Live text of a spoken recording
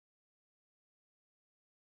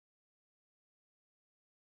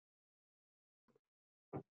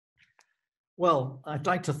Well, I'd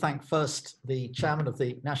like to thank first the chairman of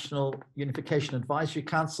the National Unification Advisory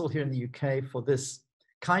Council here in the UK for this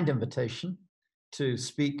kind invitation to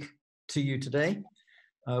speak to you today,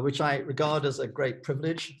 which I regard as a great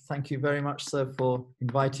privilege. Thank you very much, sir, for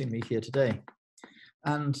inviting me here today.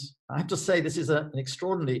 And I have to say, this is an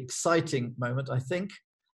extraordinarily exciting moment, I think,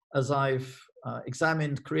 as I've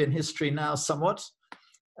examined Korean history now somewhat.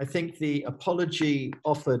 I think the apology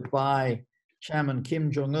offered by Chairman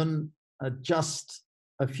Kim Jong-un just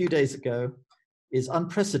a few days ago is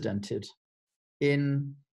unprecedented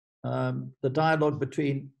in the dialogue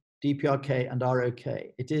between DPRK and ROK.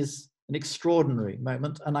 It is an extraordinary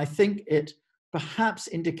moment, and I think it perhaps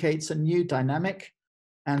indicates a new dynamic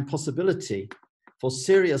and possibility for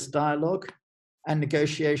serious dialogue and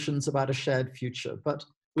negotiations about a shared future. But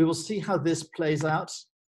we will see how this plays out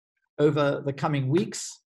over the coming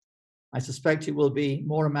weeks. I suspect it will be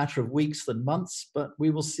more a matter of weeks than months, but we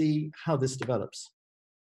will see how this develops.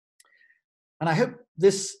 And I hope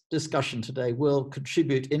this discussion today will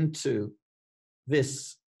contribute into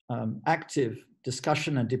this active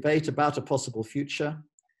discussion and debate about a possible future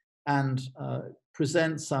and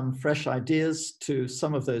present some fresh ideas to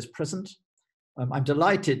some of those present. I'm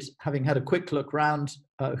delighted, having had a quick look around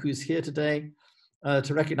who's here today,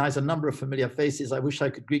 to recognize a number of familiar faces. I wish I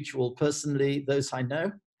could greet you all personally, those I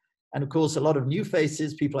know. And of course, a lot of new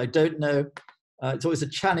faces, people I don't know. It's always a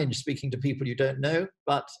challenge speaking to people you don't know,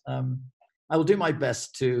 but I will do my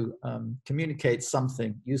best to communicate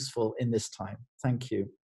something useful in this time. Thank you.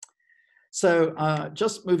 So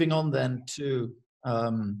just moving on then to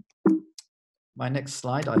my next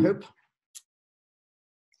slide, I hope.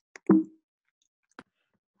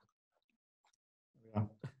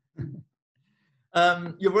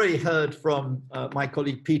 You've already heard from my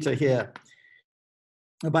colleague Peter here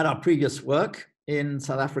about our previous work in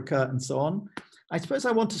South Africa and so on. I suppose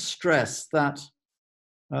I want to stress that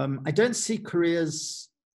I don't see Korea's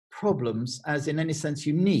problems as in any sense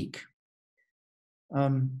unique.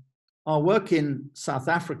 Our work in South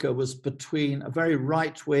Africa was between a very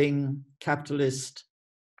right-wing capitalist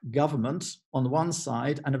government on the one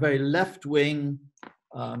side and a very left-wing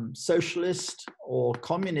socialist or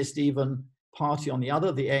communist even party on the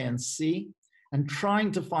other, the ANC, and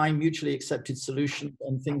trying to find mutually accepted solutions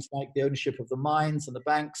on things like the ownership of the mines and the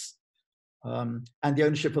banks and the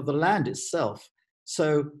ownership of the land itself.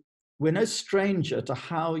 So we're no stranger to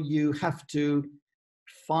how you have to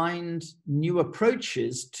find new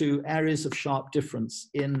approaches to areas of sharp difference,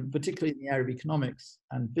 particularly in the area of economics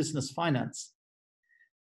and business finance.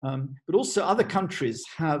 But also other countries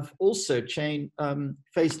have also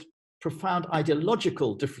faced profound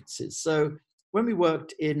ideological differences. So when we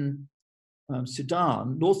worked in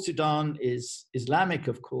Sudan, North Sudan is Islamic,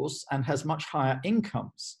 of course, and has much higher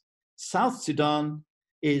incomes. South Sudan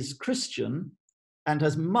is Christian and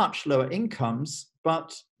has much lower incomes,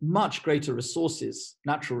 but much greater resources,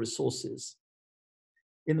 natural resources.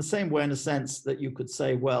 In the same way, in a sense that you could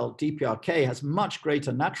say, well, DPRK has much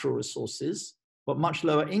greater natural resources, but much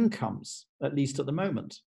lower incomes, at least at the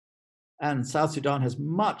moment. And South Sudan has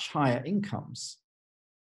much higher incomes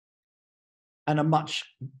and a much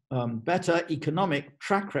better economic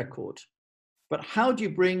track record. But how do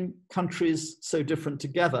you bring countries so different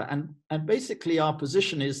together? And basically our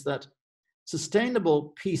position is that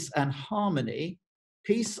sustainable peace and harmony,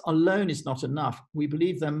 peace alone is not enough. We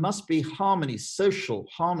believe there must be harmony, social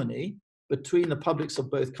harmony between the publics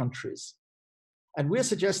of both countries. And we're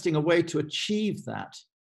suggesting a way to achieve that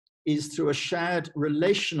is through a shared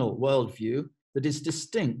relational worldview that is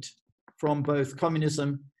distinct from both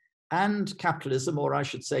communism and capitalism, or I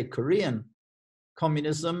should say Korean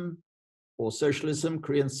communism or socialism,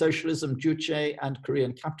 Korean socialism, Juche, and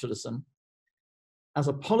Korean capitalism, as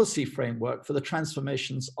a policy framework for the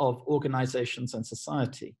transformations of organizations and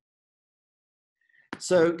society.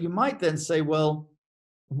 So you might then say, well,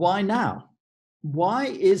 why now? Why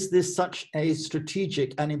is this such a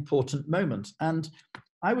strategic and important moment? And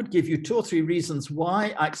I would give you 2 or 3 reasons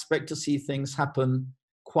why I expect to see things happen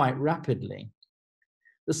quite rapidly.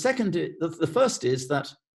 The first is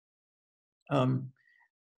that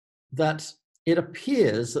that it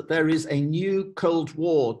appears that there is a new Cold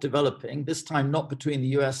War developing, this time not between the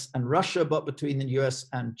US and Russia, but between the US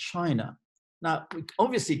and China. Now, we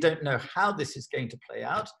obviously don't know how this is going to play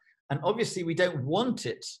out, and obviously we don't want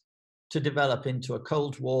it to develop into a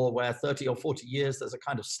Cold War where 30 or 40 years there's a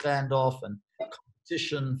kind of standoff and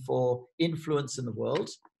competition for influence in the world.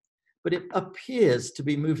 But it appears to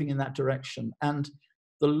be moving in that direction. And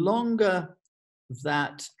the longer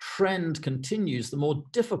that trend continues, the more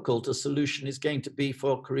difficult a solution is going to be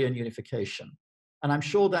for Korean unification. And I'm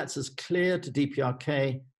sure that's as clear to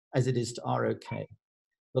DPRK as it is to ROK.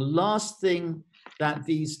 The last thing that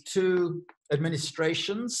these two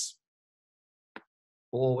administrations,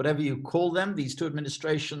 or whatever you call them, these two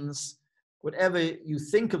administrations, whatever you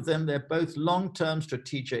think of them, they're both long-term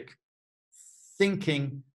strategic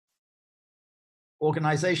thinking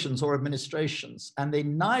organizations or administrations, and they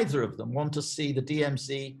neither of them want to see the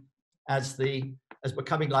DMZ as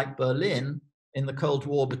becoming like Berlin in the Cold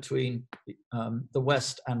War between the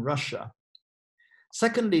West and Russia.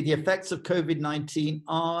 Secondly, the effects of COVID-19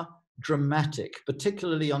 are dramatic,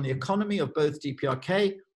 particularly on the economy of both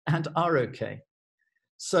DPRK and ROK.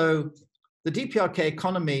 So the DPRK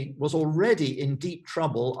economy was already in deep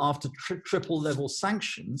trouble after triple-level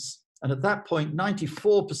sanctions. And at that point,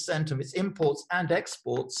 94% of its imports and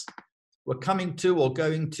exports were coming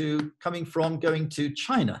from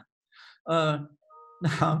China.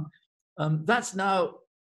 That's now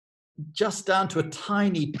just down to a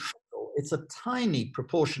tiny trickle. It's a tiny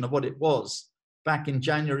proportion of what it was back in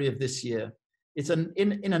January of this year. It's in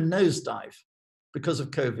a nosedive because of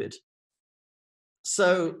COVID.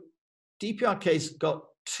 So DPRK has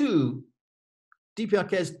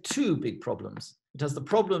two big problems. It has the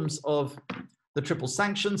problems of the triple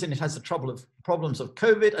sanctions, and it has the problems of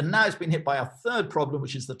COVID, and now it's been hit by a third problem,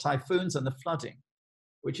 which is the typhoons and the flooding,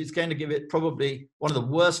 which is going to give it probably one of the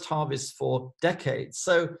worst harvests for decades.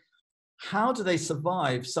 So how do they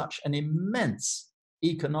survive such an immense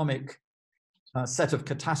economic set of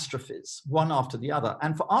catastrophes, one after the other?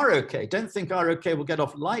 And for ROK, don't think ROK will get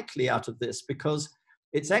off lightly out of this, because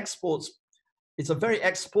its exports, it's a very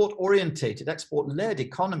export-orientated, export-led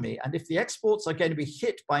economy. And if the exports are going to be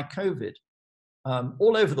hit by COVID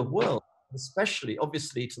all over the world, especially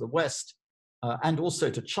obviously to the West and also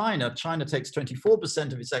to China, China takes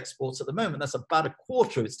 24% of its exports at the moment. That's about a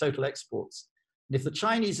quarter of its total exports. And if the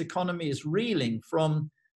Chinese economy is reeling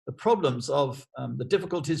from the problems of the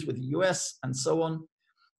difficulties with the US and so on,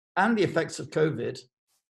 and the effects of COVID,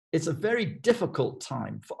 it's a very difficult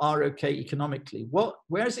time for ROK economically.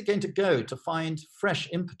 Where is it going to go to find fresh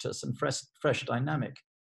impetus and fresh dynamic?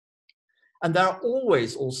 And there are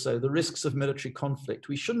always also the risks of military conflict.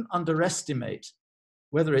 We shouldn't underestimate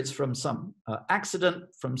whether it's from some accident,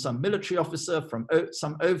 from some military officer, from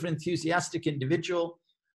some over-enthusiastic individual,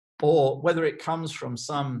 or whether it comes from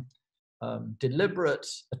some deliberate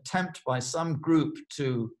attempt by some group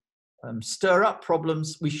to stir up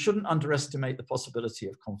problems. We shouldn't underestimate the possibility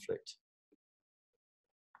of conflict.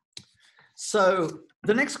 So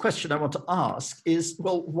the next question I want to ask is,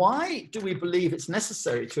 well, why do we believe it's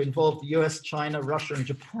necessary to involve the US, China, Russia, and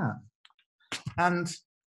Japan? And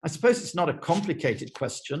I suppose it's not a complicated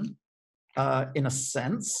question in a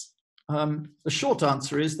sense. The short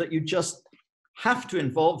answer is that you just have to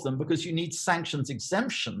involve them because you need sanctions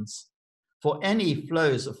exemptions for any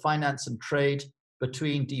flows of finance and trade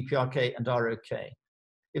between DPRK and ROK.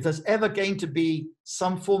 If there's ever going to be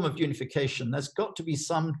some form of unification, there's got to be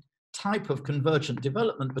some type of convergent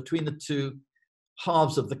development between the two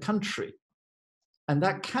halves of the country. And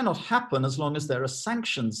that cannot happen as long as there are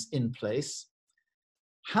sanctions in place.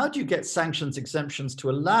 How do you get sanctions exemptions to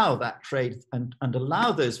allow that trade and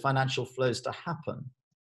allow those financial flows to happen?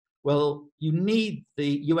 Well, you need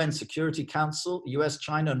the UN Security Council. The US,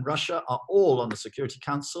 China, and Russia are all on the Security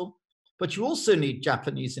Council, but you also need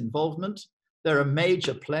Japanese involvement. They're a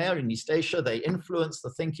major player in East Asia. They influence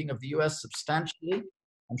the thinking of the US substantially.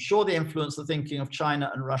 I'm sure they influence the thinking of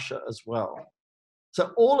China and Russia as well.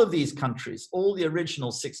 So all of these countries, all the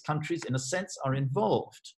original 6 countries, in a sense, are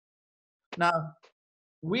involved. Now,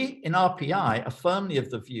 we in RPI are firmly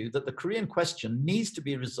of the view that the Korean question needs to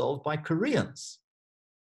be resolved by Koreans.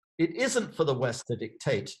 It isn't for the West to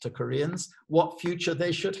dictate to Koreans what future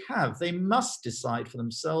they should have. They must decide for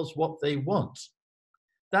themselves what they want.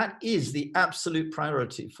 That is the absolute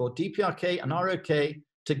priority for DPRK and ROK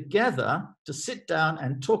together to sit down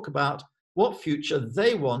and talk about what future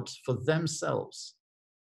they want for themselves.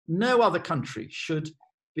 No other country should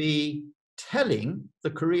be telling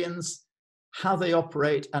the Koreans how they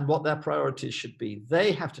operate and what their priorities should be.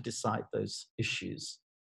 They have to decide those issues.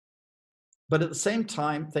 But at the same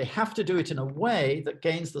time, they have to do it in a way that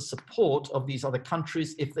gains the support of these other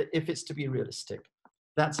countries if it's to be realistic.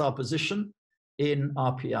 That's our position in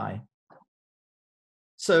RPI.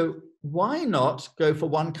 So why not go for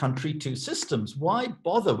one country, 2 systems? Why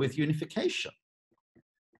bother with unification?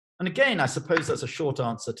 And again, I suppose there's a short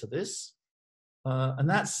answer to this, and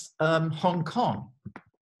that's Hong Kong.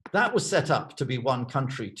 That was set up to be one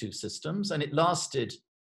country, 2 systems, and it lasted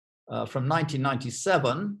from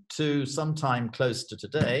 1997 to sometime close to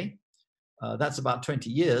today. That's about 20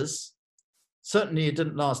 years. Certainly it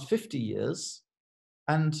didn't last 50 years.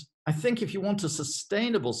 And I think if you want a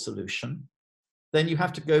sustainable solution, then you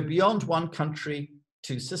have to go beyond one country,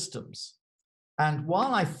 two systems. And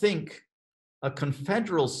while I think a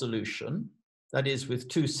confederal solution, that is with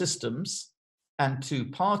two systems and two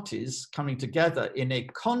parties coming together in a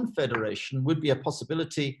confederation would be a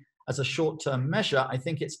possibility as a short-term measure, I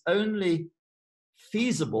think it's only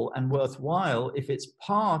feasible and worthwhile if it's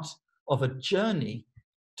part of a journey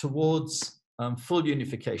towards full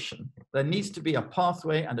unification. There needs to be a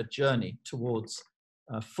pathway and a journey towards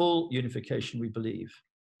full unification, we believe.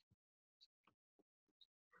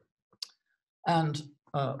 And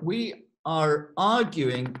we are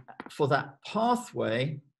arguing for that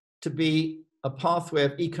pathway to be a pathway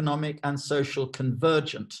of economic and social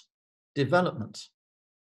convergent development.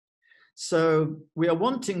 So we are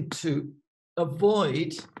wanting to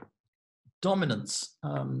avoid dominance.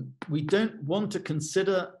 We don't want to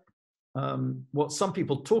consider what some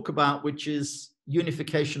people talk about, which is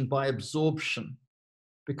unification by absorption.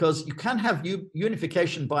 Because you can have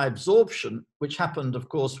unification by absorption, which happened, of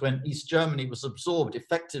course, when East Germany was absorbed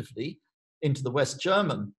effectively into the West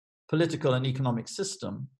German political and economic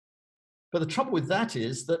system. But the trouble with that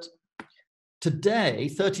is that today,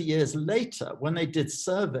 30 years later, when they did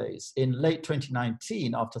surveys in late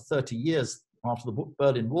 2019, after 30 years after the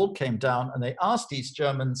Berlin Wall came down, and they asked East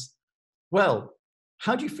Germans, well,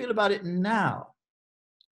 how do you feel about it now?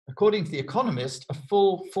 According to The Economist, a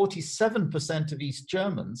full 47% of East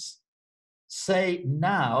Germans say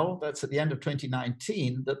now, that's at the end of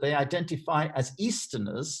 2019, that they identify as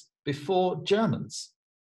Easterners before Germans.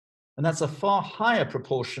 And that's a far higher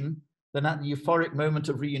proportion than at the euphoric moment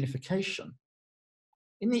of reunification.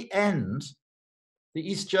 In the end, the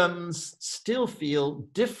East Germans still feel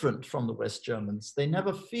different from the West Germans. They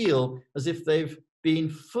never feel as if they've been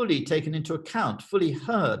fully taken into account, fully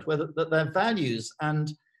heard, whether that their values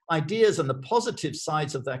and ideas and the positive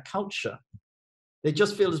sides of their culture, they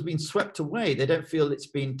just feel has been swept away. They don't feel it's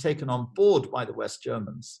been taken on board by the West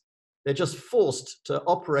Germans. They're just forced to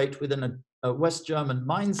operate within a West German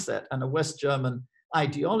mindset and a West German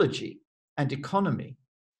ideology and economy.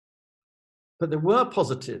 But there were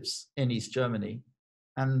positives in East Germany,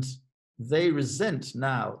 and they resent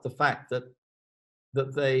now the fact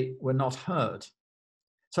that they were not heard.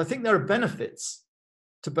 So I think there are benefits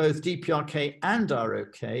to both DPRK and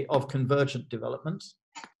ROK of convergent development.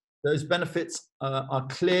 Those benefits are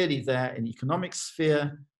clearly there in the economic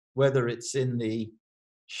sphere, whether it's in the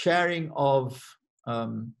sharing of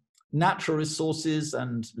natural resources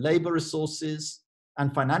and labor resources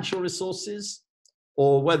and financial resources,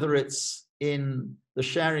 or whether it's in the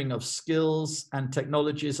sharing of skills and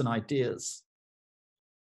technologies and ideas.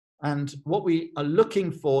 And what we are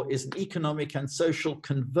looking for is an economic and social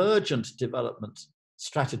convergent development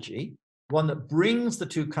strategy, one that brings the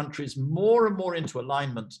two countries more and more into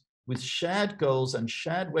alignment with shared goals and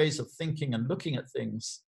shared ways of thinking and looking at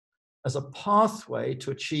things as a pathway to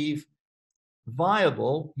achieve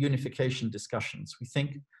viable unification discussions. We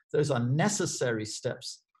think those are necessary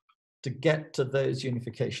steps to get to those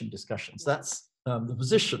unification discussions. That's the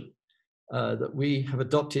position that we have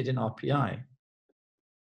adopted in RPI.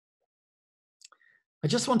 I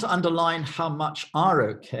just want to underline how much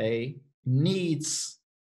ROK needs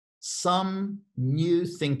some new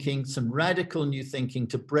thinking, some radical new thinking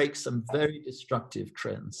to break some very destructive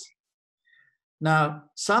trends. Now,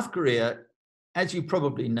 South Korea, as you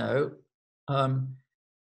probably know,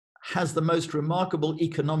 has the most remarkable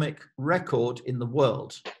economic record in the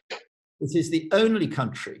world. It is the only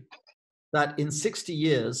country that in 60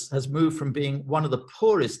 years has moved from being one of the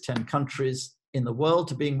poorest 10 countries in the world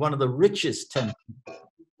to being one of the richest 10. It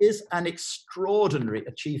is an extraordinary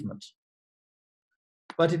achievement.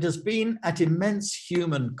 But it has been at immense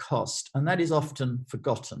human cost, and that is often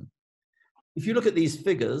forgotten. If you look at these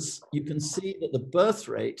figures, you can see that the birth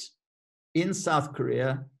rate in South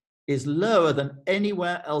Korea is lower than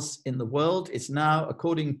anywhere else in the world. It's now,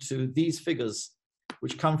 according to these figures,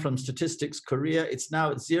 which come from Statistics Korea, it's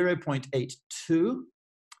now at 0.82.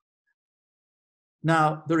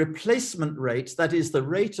 Now, the replacement rate, that is the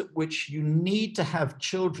rate at which you need to have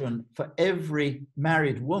children for every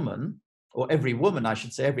married woman, or every woman, I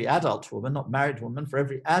should say, every adult woman, not married woman, for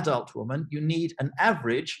every adult woman, you need an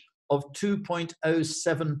average of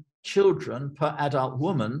 2.07 children per adult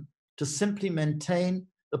woman to simply maintain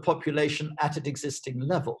the population at an existing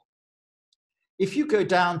level. If you go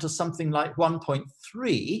down to something like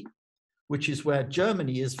 1.3, which is where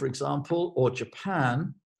Germany is, for example, or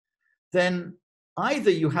Japan, then either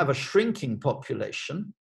you have a shrinking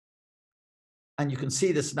population, and you can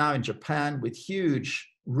see this now in Japan with huge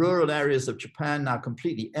rural areas of Japan now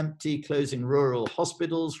completely empty, closing rural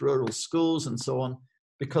hospitals, rural schools, and so on,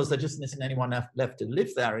 because there just isn't anyone left to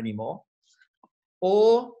live there anymore,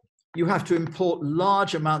 or you have to import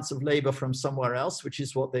large amounts of labor from somewhere else, which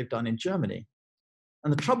is what they've done in Germany.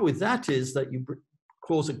 And the trouble with that is that you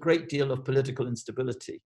cause a great deal of political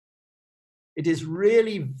instability. It is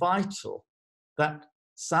really vital that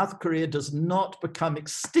South Korea does not become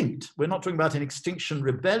extinct. We're not talking about an extinction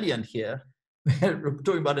rebellion here. We're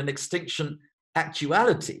talking about an extinction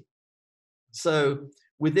actuality. So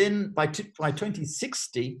by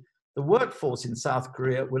 2060, the workforce in South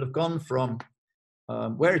Korea will have gone from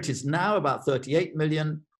where it is now, about 38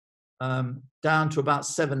 million, down to about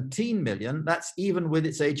 17 million. That's even with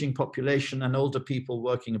its aging population and older people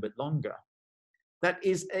working a bit longer. That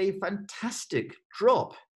is a fantastic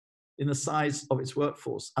drop in the size of its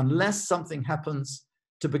workforce, unless something happens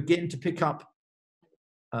to begin to pick up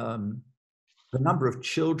the number of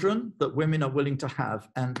children that women are willing to have.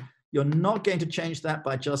 And you're not going to change that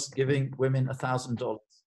by just giving women $1,000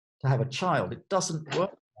 to have a child. It doesn't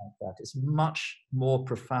work like that. It's much more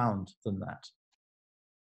profound than that.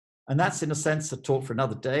 And that's, in a sense, a talk for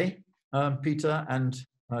another day, Peter and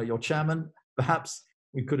your chairman. Perhaps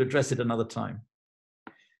we could address it another time.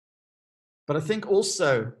 But I think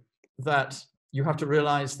also that you have to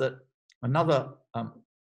realize that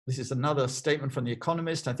this is another statement from The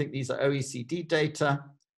Economist. I think these are OECD data,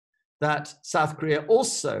 that South Korea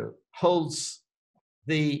also holds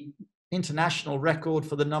the international record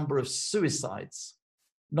for the number of suicides.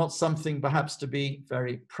 Not something perhaps to be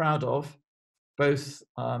very proud of, both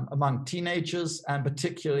among teenagers and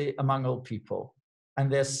particularly among old people. And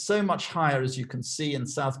they're so much higher, as you can see, in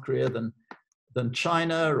South Korea than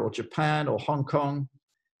China or Japan or Hong Kong,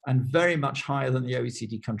 and very much higher than the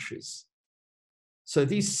OECD countries. So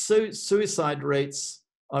these suicide rates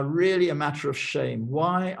are really a matter of shame.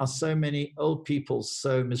 Why are so many old people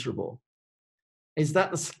so miserable? Is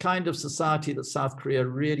that the kind of society that South Korea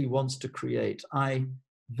really wants to create? I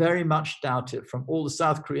very much doubt it. From all the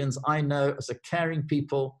South Koreans I know as a caring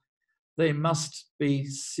people, they must be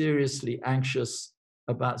seriously anxious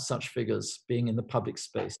about such figures being in the public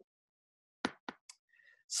space.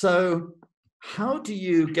 So how do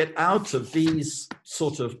you get out of these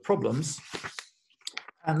sort of problems?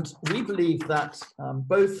 And we believe that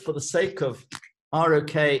both for the sake of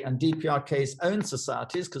ROK and DPRK's own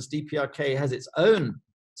societies, because DPRK has its own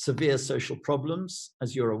severe social problems,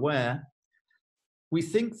 as you're aware, we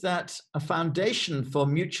think that a foundation for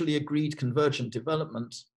mutually agreed convergent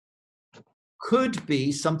development could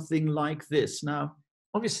be something like this. Now,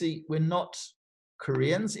 obviously, we're not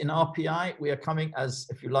Koreans in RPI. We are coming as,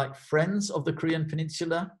 if you like, friends of the Korean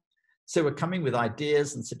Peninsula. So we're coming with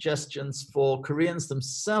ideas and suggestions for Koreans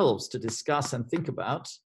themselves to discuss and think about.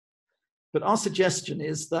 But our suggestion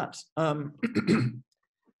is that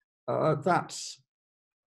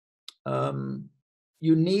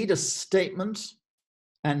you need a statement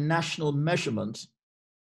and national measurement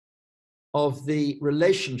of the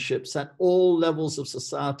relationships at all levels of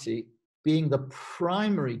society being the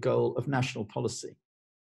primary goal of national policy.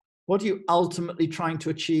 What are you ultimately trying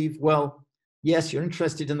to achieve? Well, yes, you're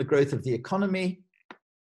interested in the growth of the economy,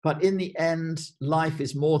 but in the end, life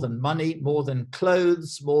is more than money, more than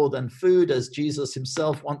clothes, more than food, as Jesus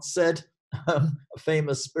himself once said, a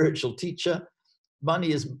famous spiritual teacher.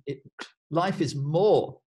 Life is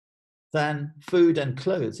more than food and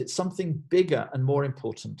clothes. It's something bigger and more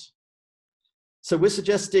important. So we're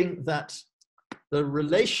suggesting that the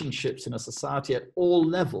relationships in a society at all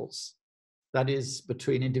levels, that is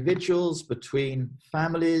between individuals, between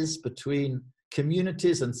families, between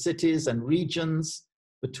communities and cities and regions,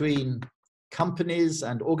 between companies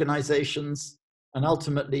and organizations, and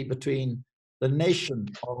ultimately between the nation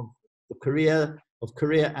of Korea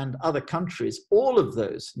and other countries, all of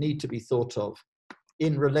those need to be thought of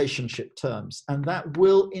in relationship terms. And that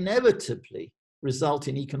will inevitably result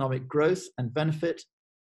in economic growth and benefit,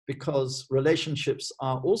 because relationships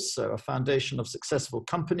are also a foundation of successful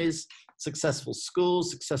companies, successful schools,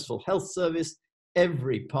 successful health service.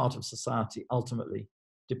 Every part of society ultimately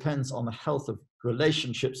depends on the health of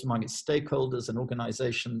relationships among its stakeholders and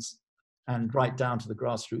organizations, and right down to the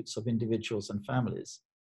grassroots of individuals and families.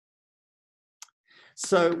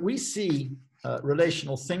 So we see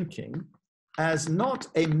relational thinking as not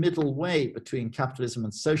a middle way between capitalism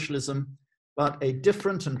and socialism, but a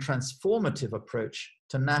different and transformative approach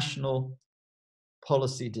to national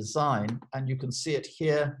policy design. And you can see it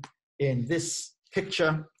here in this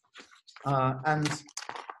picture. And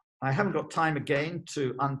I haven't got time again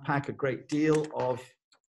to unpack a great deal of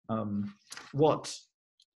what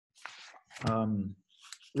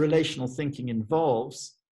relational thinking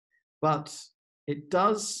involves, but it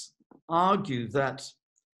does argue that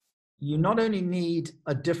you not only need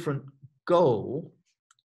a different goal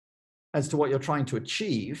as to what you're trying to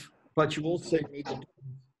achieve, but you also need a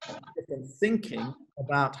different thinking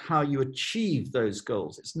about how you achieve those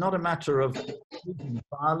goals. It's not a matter of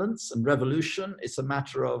violence and revolution. It's a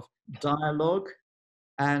matter of dialogue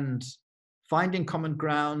and finding common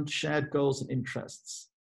ground, shared goals and interests.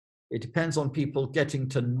 It depends on people getting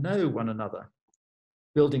to know one another,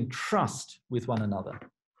 building trust with one another.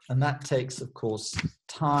 And that takes, of course,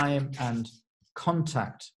 time and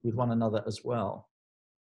contact with one another as well.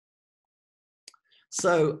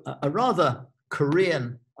 So a rather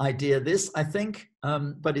Korean idea, this, I think,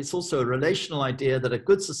 but it's also a relational idea that a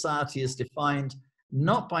good society is defined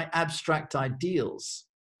not by abstract ideals,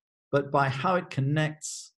 but by how it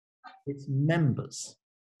connects its members,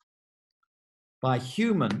 by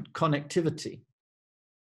human connectivity.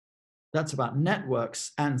 That's about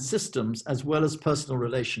networks and systems as well as personal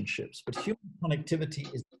relationships. But human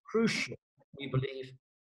connectivity is crucial, we believe,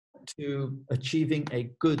 to achieving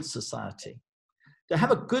a good society. To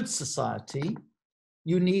have a good society,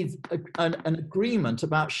 you need an agreement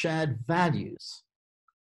about shared values.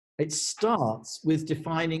 It starts with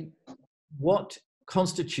defining what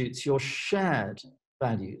constitutes your shared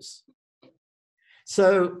values.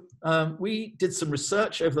 So we did some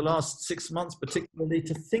research over the last 6 months, particularly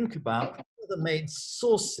to think about what are the main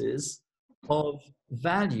sources of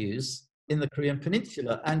values in the Korean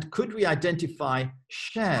Peninsula, and could we identify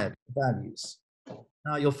shared values?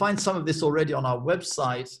 Now, you'll find some of this already on our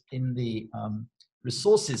website in the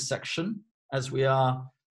resources section. As we are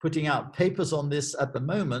putting out papers on this at the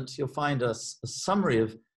moment, you'll find a summary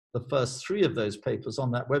of the first 3 of those papers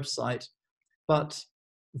on that website. But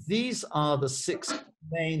these are the 6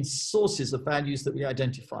 main sources of values that we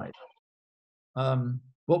identified.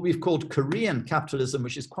 What we've called Korean capitalism,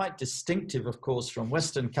 which is quite distinctive, of course, from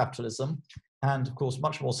Western capitalism, and of course,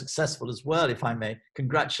 much more successful as well, if I may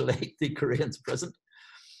congratulate the Koreans present.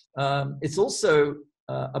 It's also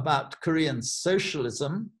about Korean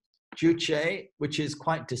socialism, Juche, which is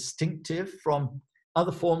quite distinctive from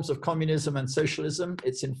other forms of communism and socialism.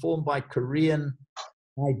 It's informed by Korean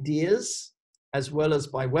ideas as well as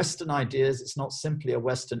by Western ideas. It's not simply a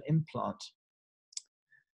Western implant.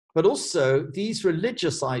 But also, these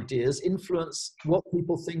religious ideas influence what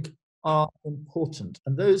people think are important.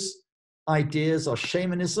 And those ideas are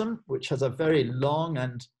shamanism, which has a very long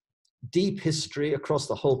and deep history across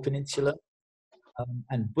the whole peninsula,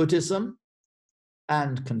 and Buddhism,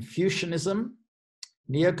 and Confucianism,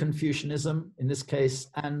 Neo-Confucianism in this case,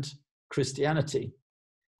 and Christianity.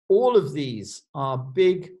 All of these are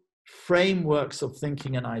big frameworks of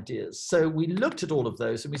thinking and ideas. So we looked at all of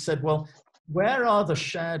those and we said, well, where are the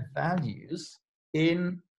shared values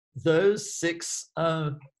in those 6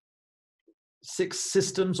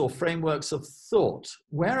 systems or frameworks of thought?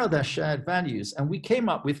 Where are their shared values? And we came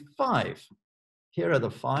up with 5. Here are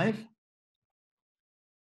the 5,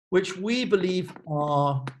 which we believe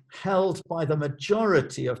are held by the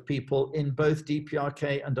majority of people in both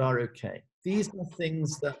DPRK and ROK. These are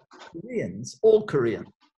things that Koreans, all Koreans,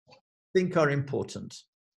 think are important.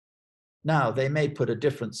 Now, they may put a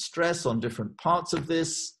different stress on different parts of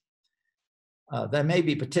this. There may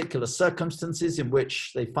be particular circumstances in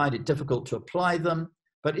which they find it difficult to apply them.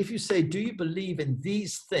 But if you say, do you believe in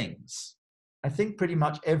these things? I think pretty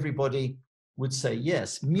much everybody would say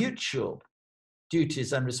yes. Mutual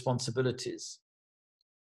duties and responsibilities.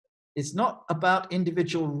 It's not about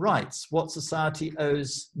individual rights, what society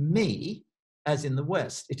owes me, as in the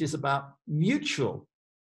West. It is about mutual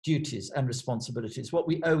duties and responsibilities, what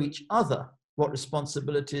we owe each other, what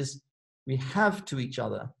responsibilities we have to each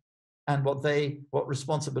other, and what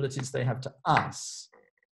responsibilities they have to us.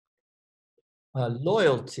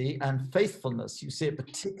 Loyalty and faithfulness, you see it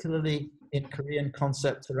particularly in Korean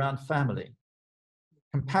concepts around family.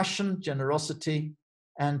 Compassion, generosity,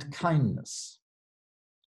 and kindness.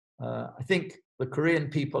 I think the Korean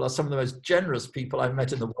people are some of the most generous people I've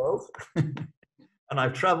met in the world. And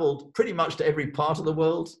I've traveled pretty much to every part of the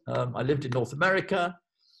world. I lived in North America.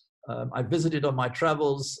 I visited on my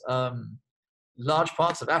travels large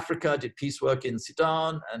parts of Africa, did peace work in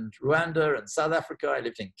Sudan and Rwanda and South Africa. I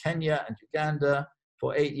lived in Kenya and Uganda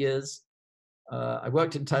for 8 years. I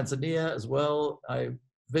worked in Tanzania as well. I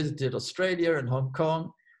visited Australia and Hong Kong.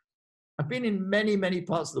 I've been in many, many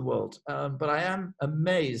parts of the world, but I am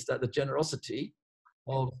amazed at the generosity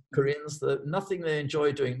of Koreans, that nothing they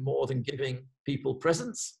enjoy doing more than giving people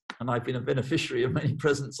presents. And I've been a beneficiary of many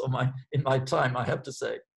presents in my time, I have to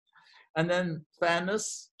say. And then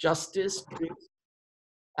fairness, justice, truth,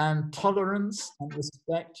 and tolerance and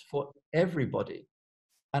respect for everybody.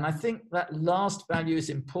 And I think that last value is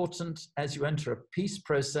important as you enter a peace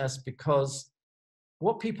process, because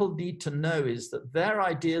what people need to know is that their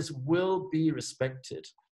ideas will be respected.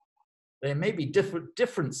 There may be different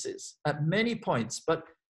differences at many points, but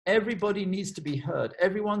everybody needs to be heard.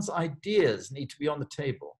 Everyone's ideas need to be on the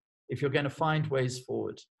table if you're going to find ways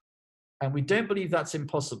forward. And we don't believe that's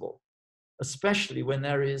impossible, especially when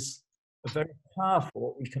there is a very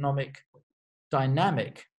powerful economic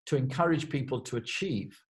dynamic to encourage people to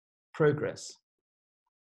achieve progress.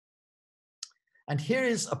 And here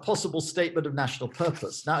is a possible statement of national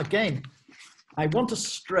purpose. Now, again, I want to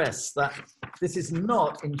stress that this is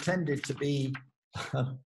not intended to be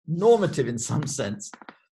normative in some sense.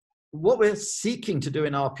 What we're seeking to do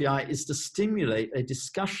in RPI is to stimulate a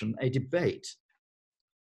discussion, a debate.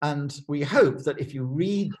 And we hope that if you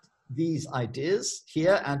read these ideas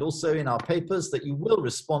here and also in our papers, that you will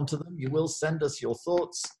respond to them. You will send us your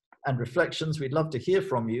thoughts and reflections. We'd love to hear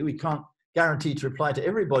from you. We can't guarantee to reply to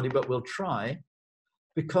everybody, but we'll try,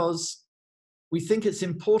 because we think it's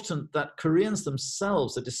important that Koreans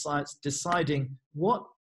themselves are deciding what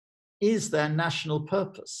is their national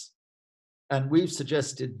purpose. And we've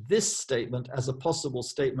suggested this statement as a possible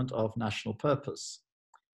statement of national purpose: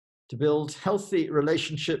 to build healthy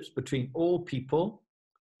relationships between all people,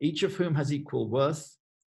 each of whom has equal worth,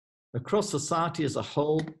 across society as a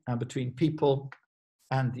whole, and between people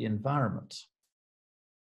and the environment.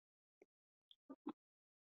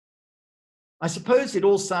 I suppose it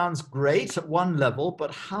all sounds great at one level,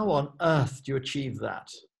 but how on earth do you achieve that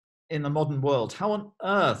in the modern world? How on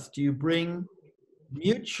earth do you bring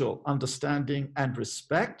mutual understanding and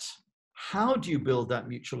respect? How do you build that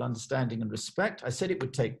mutual understanding and respect? I said it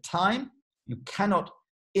would take time. You cannot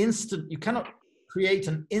create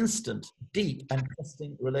an instant, deep and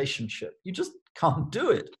trusting relationship. You just can't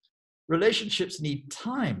do it. Relationships need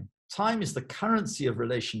time. Time is the currency of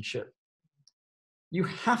relationship. You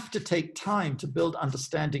have to take time to build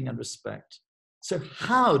understanding and respect. So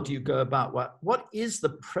how do you go about what is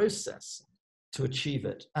the process to achieve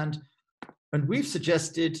it? And we've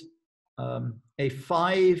suggested a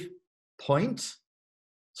 5-point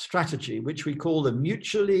strategy, which we call the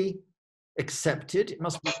mutually accepted. It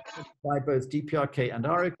must be by both DPRK and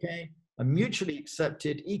ROK, a mutually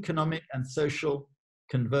accepted economic and social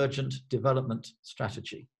convergent development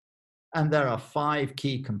strategy. And there are 5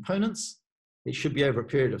 key components. It should be over a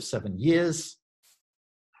period of 7 years.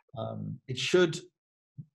 It should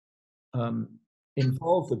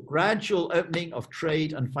involve the gradual opening of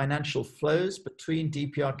trade and financial flows between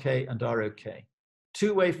DPRK and ROK.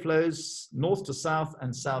 Two-way flows, north to south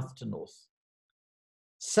and south to north.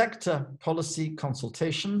 Sector policy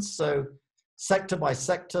consultations, so sector by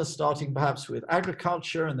sector, starting perhaps with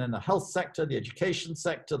agriculture and then the health sector, the education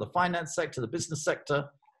sector, the finance sector, the business sector,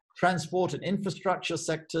 transport and infrastructure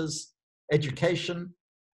sectors, education,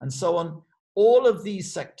 and so on. All of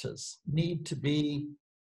these sectors need to be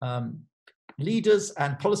leaders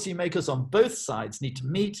and policymakers on both sides need to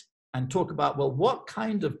meet and talk about, well, what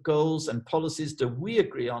kind of goals and policies do we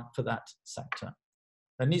agree on for that sector?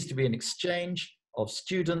 There needs to be an exchange of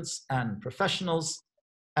students and professionals,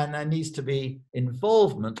 and there needs to be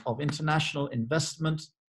involvement of international investment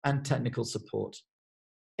and technical support.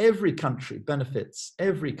 Every country benefits,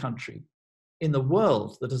 every country in the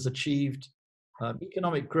world that has achieved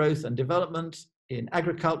economic growth and development in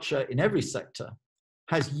agriculture, in every sector,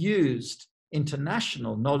 has used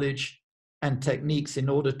international knowledge and techniques in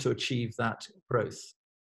order to achieve that growth.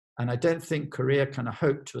 And I don't think Korea can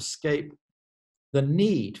hope to escape the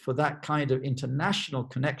need for that kind of international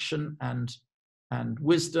connection and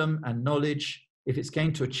wisdom and knowledge if it's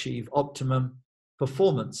going to achieve optimum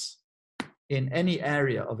performance in any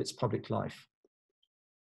area of its public life.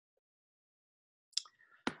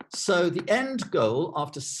 So the end goal,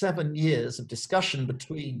 after 7 years of discussion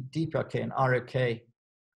between DPRK and ROK,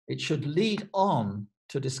 it should lead on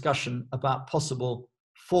to discussion about possible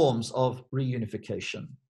forms of reunification.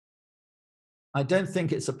 I don't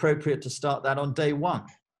think it's appropriate to start that on day one.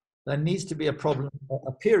 There needs to be a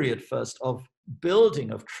period first of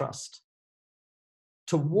building of trust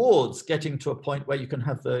towards getting to a point where you can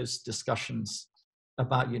have those discussions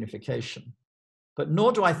about unification. But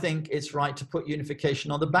nor do I think it's right to put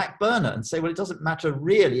unification on the back burner and say, well, it doesn't matter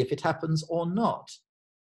really if it happens or not.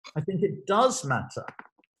 I think it does matter.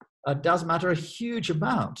 It does matter a huge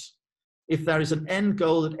amount if there is an end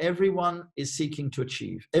goal that everyone is seeking to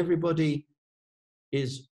achieve. Everybody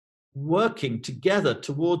is working together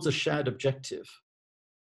towards a shared objective.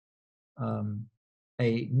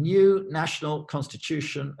 A new national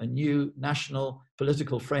constitution, a new national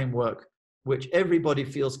political framework, which everybody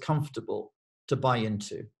feels comfortable to buy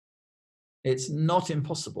into. It's not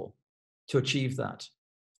impossible to achieve that.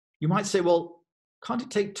 You might say, well, can't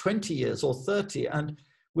it take 20 years or 30? And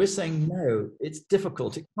we're saying, no, it's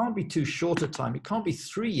difficult. It can't be too short a time. It can't be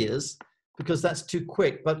 3 years because that's too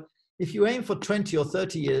quick. But if you aim for 20 or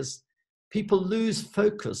 30 years, people lose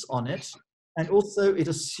focus on it. And also it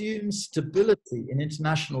assumes stability in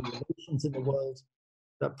international relations in the world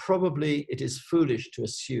that probably it is foolish to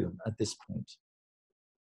assume at this point.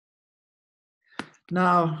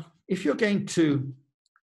 Now, if you're going to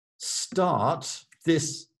start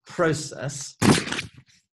this process,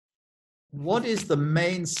 what is the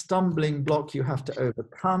main stumbling block you have to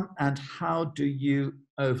overcome, and how do you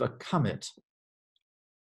overcome it?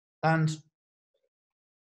 And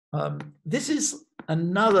this is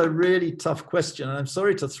another really tough question, and I'm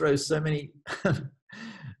sorry to throw so many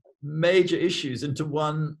major issues into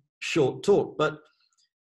one short talk, but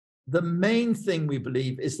the main thing we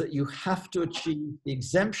believe is that you have to achieve the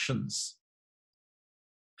exemptions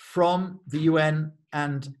from the UN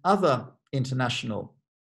and other international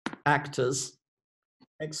actors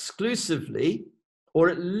exclusively, or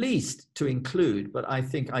at least to include, but I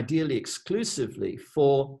think ideally exclusively,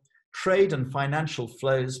 for trade and financial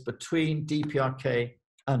flows between DPRK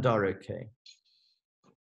and ROK.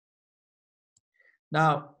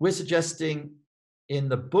 Now, we're suggesting in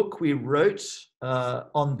the book we wrote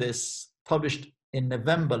on this, published in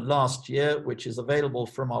November last year, which is available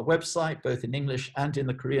from our website, both in English and in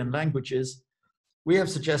the Korean languages, we have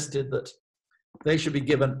suggested that they should be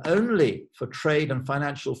given only for trade and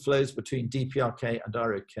financial flows between DPRK and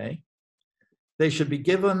ROK. They should be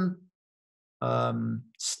given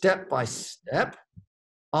step by step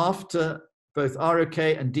after both ROK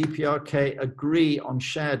and DPRK agree on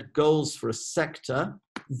shared goals for a sector.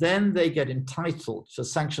 Then they get entitled to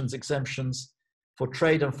sanctions exemptions for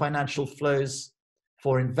trade and financial flows,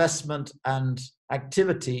 for investment and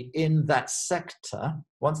activity in that sector,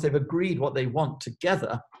 once they've agreed what they want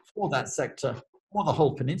together for that sector, for the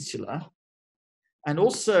whole peninsula. And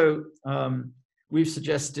also, we've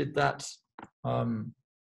suggested that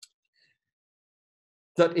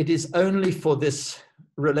that it is only for this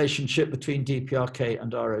relationship between DPRK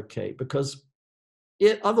and ROK, because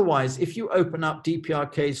otherwise, if you open up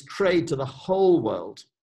DPRK's trade to the whole world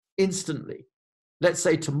instantly, let's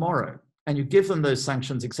say tomorrow, and you give them those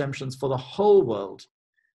sanctions exemptions for the whole world,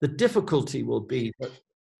 the difficulty will be that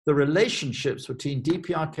the relationships between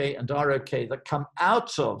DPRK and ROK that come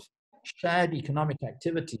out of shared economic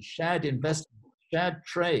activity, shared investment, shared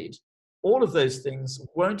trade, all of those things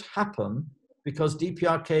won't happen because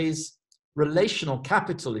DPRK's relational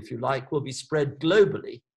capital, if you like, will be spread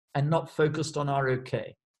globally and not focused on ROK.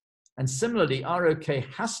 And similarly, ROK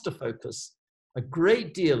has to focus a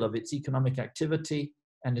great deal of its economic activity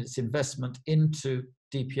and its investment into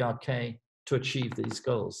DPRK to achieve these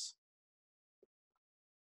goals.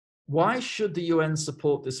 Why should the UN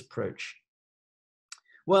support this approach?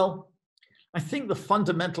 Well, I think the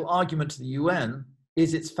fundamental argument to the UN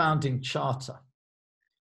is its founding charter.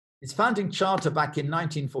 Its founding charter back in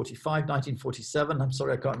 1945, 1947, I'm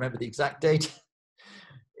sorry, I can't remember the exact date,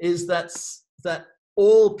 is that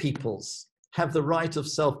all peoples have the right of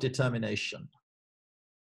self-determination.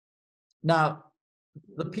 Now,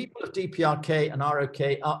 the people of DPRK and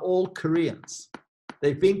ROK are all Koreans.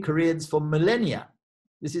 They've been Koreans for millennia.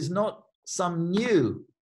 This is not some new,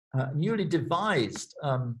 newly devised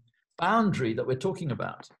boundary that we're talking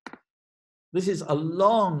about. This is a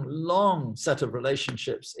long, long set of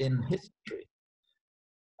relationships in history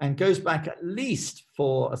and goes back at least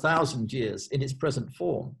for 1,000 years in its present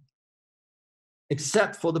form,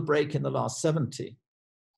 except for the break in the last 70.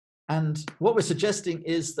 And what we're suggesting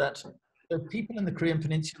is that the people in the Korean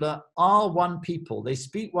Peninsula are one people. They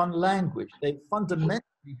speak one language. They fundamentally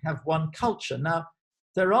have one culture. Now,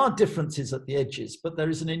 there are differences at the edges, but there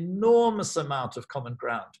is an enormous amount of common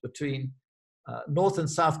ground between North and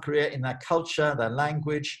South Korea in their culture, their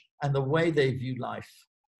language, and the way they view life.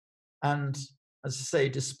 And as I say,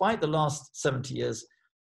 despite the last 70 years,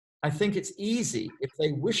 I think it's easy if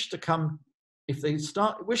they wish to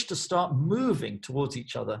wish to start moving towards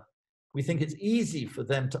each other. We think it's easy for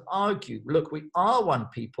them to argue, look, we are one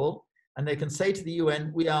people, and they can say to the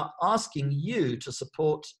UN, we are asking you to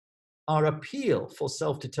support our appeal for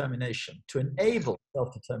self-determination, to enable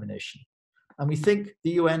self-determination. And we think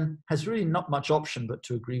the UN has really not much option but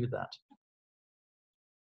to agree with that.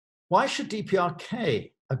 Why should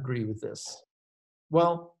DPRK agree with this?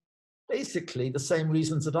 Well, basically the same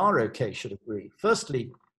reasons that ROK should agree.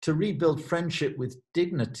 Firstly, to rebuild friendship with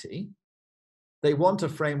dignity. They want a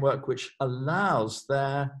framework which allows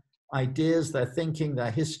their ideas, their thinking,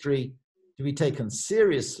 their history to be taken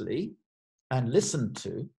seriously and listened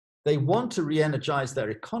to, They want to re-energize their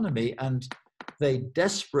economy, and they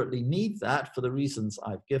desperately need that for the reasons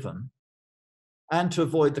I've given, and to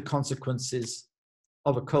avoid the consequences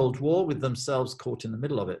of a Cold War with themselves caught in the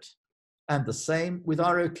middle of it. And the same with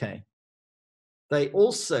ROK. They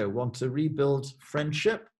also want to rebuild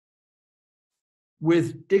friendship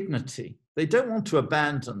with dignity. They don't want to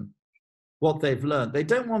abandon what they've learned. They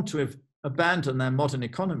don't want to abandon their modern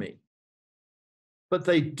economy. But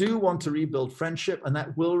they do want to rebuild friendship, and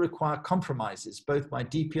that will require compromises, both by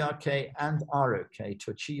DPRK and ROK,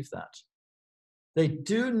 to achieve that. They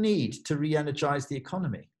do need to re-energize the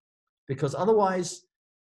economy, because otherwise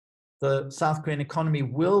the South Korean economy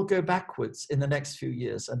will go backwards in the next few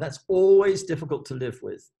years, and that's always difficult to live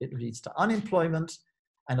with. It leads to unemployment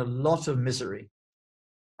and a lot of misery.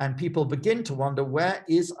 And people begin to wonder, where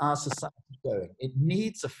is our society going? It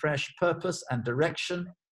needs a fresh purpose and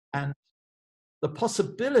direction, and the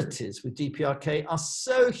possibilities with DPRK are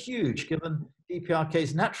so huge, given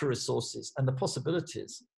DPRK's natural resources and the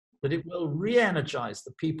possibilities, that it will re-energize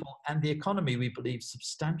the people and the economy, we believe,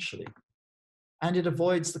 substantially. And it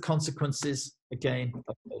avoids the consequences, again,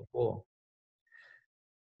 of Cold War.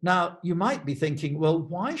 Now, you might be thinking, well,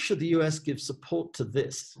 why should the US give support to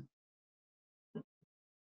this?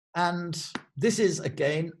 And this is,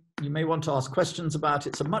 again, you may want to ask questions about it.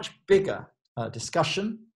 It's a much bigger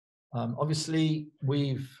discussion. Obviously,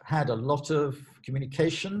 we've had a lot of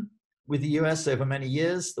communication with the US over many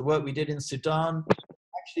years. The work we did in Sudan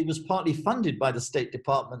actually was partly funded by the State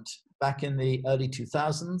Department back in the early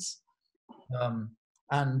 2000s.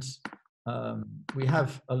 We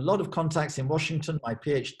have a lot of contacts in Washington. My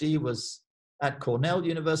PhD was at Cornell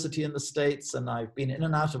University in the States, and I've been in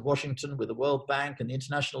and out of Washington with the World Bank and the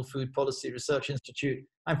International Food Policy Research Institute.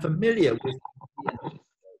 I'm familiar with the United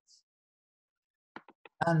States.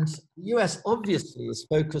 And the US obviously is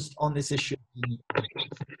focused on this issue. But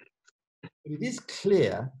it is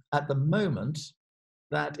clear at the moment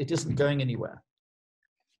that it isn't going anywhere.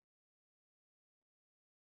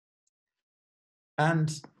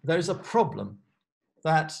 And there's a problem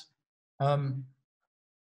that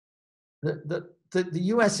the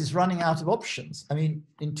US is running out of options. I mean,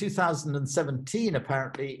 in 2017,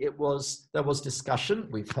 apparently, there was discussion,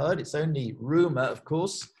 we've heard, it's only rumor, of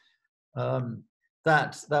course,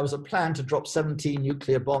 that there was a plan to drop 17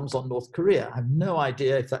 nuclear bombs on North Korea. I have no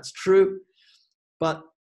idea if that's true, but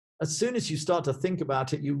as soon as you start to think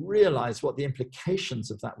about it, you realize what the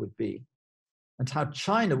implications of that would be and how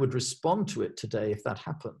China would respond to it today if that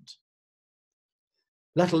happened,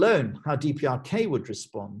 let alone how DPRK would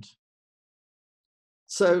respond.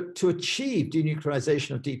 So to achieve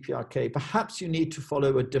denuclearization of DPRK, perhaps you need to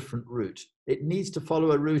follow a different route. It needs to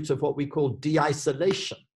follow a route of what we call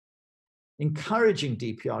de-isolation, encouraging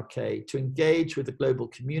DPRK to engage with the global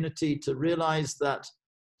community, to realize that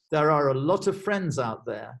there are a lot of friends out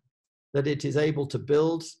there that it is able to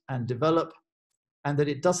build and develop, and that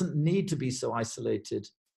it doesn't need to be so isolated.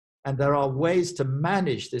 And there are ways to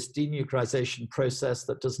manage this denuclearization process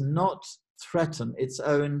that does not threaten its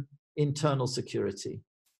own internal security.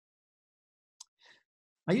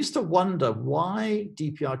 I used to wonder why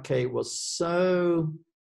DPRK was so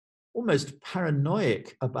almost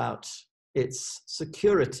paranoid about its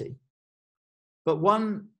security. But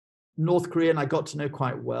one North Korean I got to know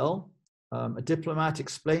quite well, a diplomat,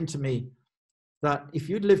 explained to me that if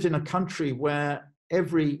you'd lived in a country where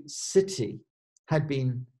every city had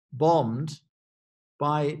been bombed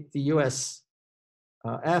by the US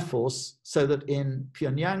Air Force, so that in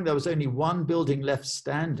Pyongyang there was only one building left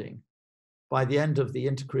standing by the end of the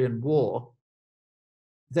Inter-Korean War,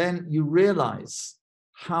 then you realize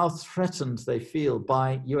how threatened they feel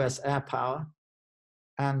by US air power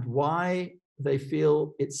and why they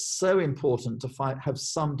feel it's so important to have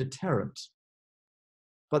some deterrent.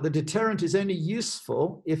 But the deterrent is only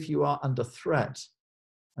useful if you are under threat.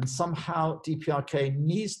 And somehow DPRK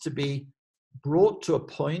needs to be brought to a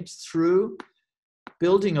point through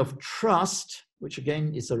building of trust, which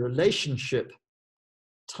again is a relationship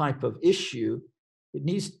type of issue. It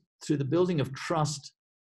needs, through the building of trust,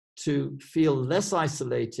 to feel less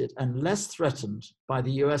isolated and less threatened by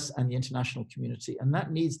the US and the international community. And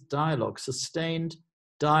that needs dialogue, sustained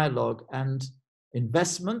dialogue and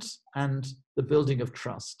investment and the building of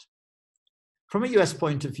trust. From a US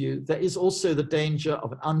point of view, there is also the danger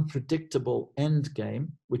of an unpredictable end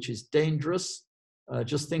game, which is dangerous.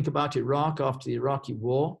 Just think about Iraq after the Iraqi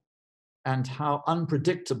war and how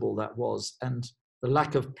unpredictable that was. And the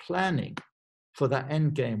lack of planning for that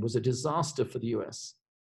end game was a disaster for the US.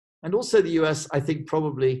 And also the US, I think,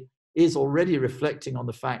 probably is already reflecting on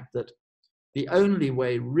the fact that the only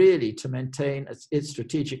way really to maintain its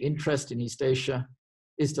strategic interest in East Asia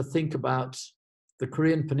is to think about the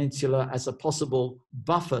Korean Peninsula as a possible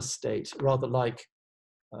buffer state, rather like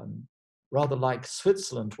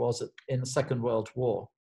Switzerland was in the Second World War.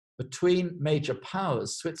 Between major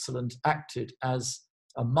powers, Switzerland acted as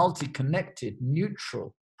a multi-connected,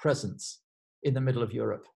 neutral presence in the middle of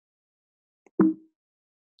Europe.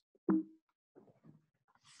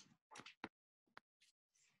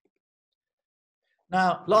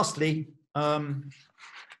 Now, lastly,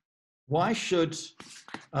 why should,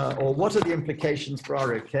 or what are the implications for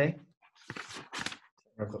ROK?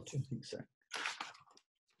 I've got 2 things there.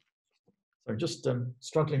 So I'm just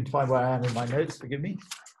struggling to find where I am in my notes, forgive me.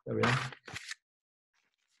 There we are.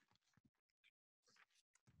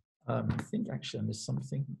 I think actually I missed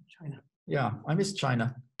something. China. Yeah, I missed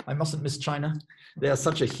China. I mustn't miss China. They are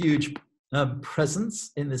such a huge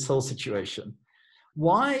presence in this whole situation.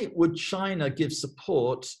 Why would China give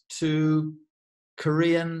support to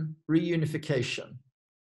Korean reunification?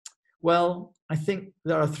 Well, I think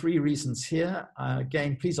there are 3 reasons here.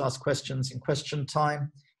 Again, please ask questions in question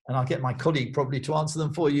time, and I'll get my colleague probably to answer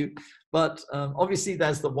them for you. But obviously,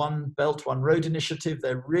 there's the One Belt, One Road initiative.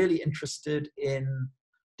 They're really interested in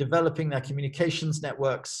developing their communications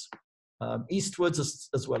networks eastwards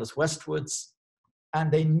as well as westwards. And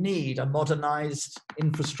they need a modernized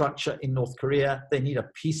infrastructure in North Korea. They need a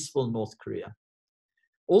peaceful North Korea.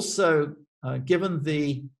 Also, given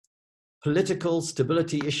the political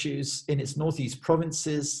stability issues in its northeast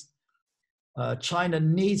provinces, China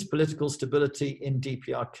needs political stability in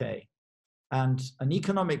DPRK. And an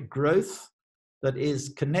economic growth that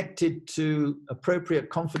is connected to appropriate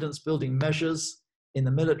confidence building measures in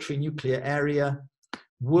the military nuclear area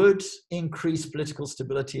would increase political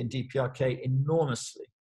stability in DPRK enormously.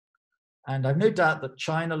 And I've no doubt that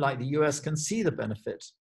China, like the US, can see the benefit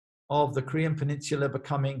of the Korean Peninsula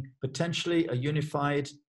becoming potentially a unified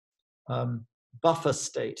buffer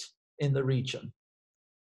state in the region,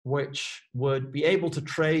 which would be able to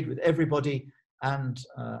trade with everybody and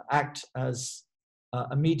act as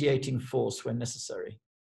a mediating force when necessary.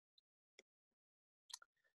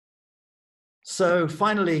 So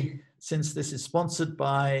finally, since this is sponsored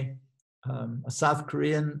by a South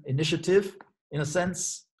Korean initiative, in a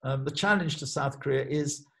sense, the challenge to South Korea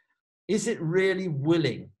is it really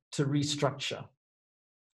willing to restructure?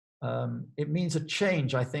 It means a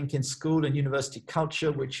change, I think, in school and university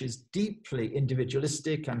culture, which is deeply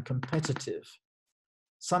individualistic and competitive.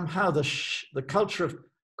 Somehow the culture of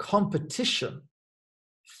competition,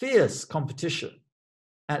 fierce competition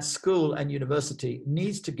at school and university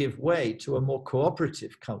needs to give way to a more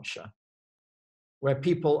cooperative culture where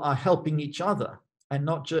people are helping each other and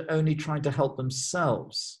not only trying to help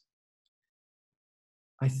themselves.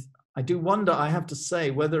 I do wonder, I have to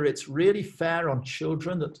say, whether it's really fair on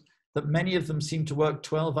children that many of them seem to work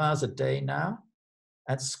 12 hours a day now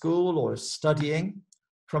at school or studying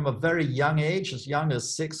from a very young age, as young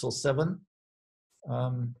as 6 or 7.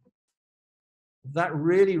 That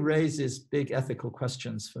really raises big ethical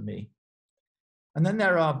questions for me. And then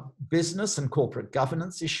there are business and corporate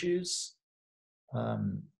governance issues,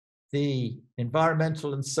 the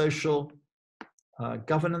environmental and social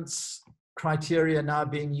governance criteria now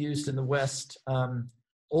being used in the West,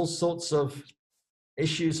 all sorts of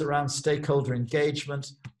issues around stakeholder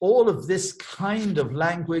engagement, all of this kind of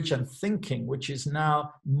language and thinking, which is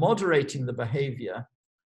now moderating the behavior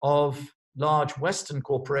of large Western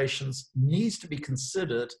corporations, needs to be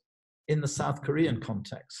considered in the South Korean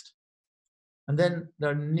context. And then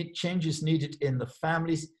there are changes needed in the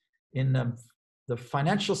families, in the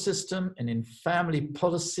financial system and in family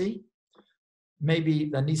policy. Maybe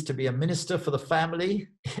there needs to be a minister for the family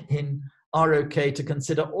in ROK to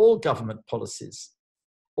consider all government policies,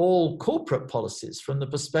 all corporate policies from the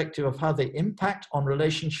perspective of how they impact on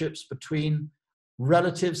relationships between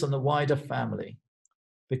relatives and the wider family.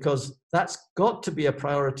 Because that's got to be a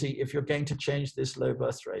priority if you're going to change this low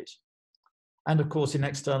birth rate. And of course, in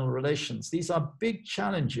external relations, these are big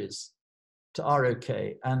challenges to ROK.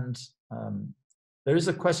 And there is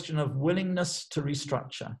a question of willingness to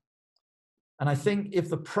restructure. And I think if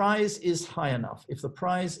the prize is high enough, if the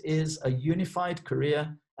prize is a unified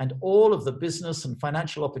Korea and all of the business and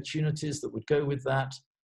financial opportunities that would go with that,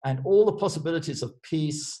 and all the possibilities of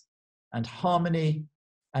peace and harmony,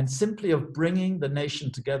 and simply of bringing the nation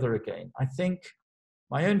together again, I think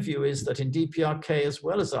my own view is that in DPRK as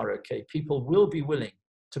well as ROK, people will be willing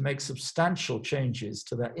to make substantial changes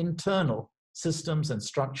to their internal systems and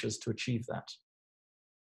structures to achieve that.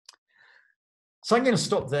 So I'm going to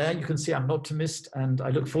stop there. You can see I'm an optimist, and I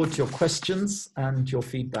look forward to your questions and your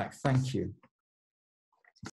feedback. Thank you.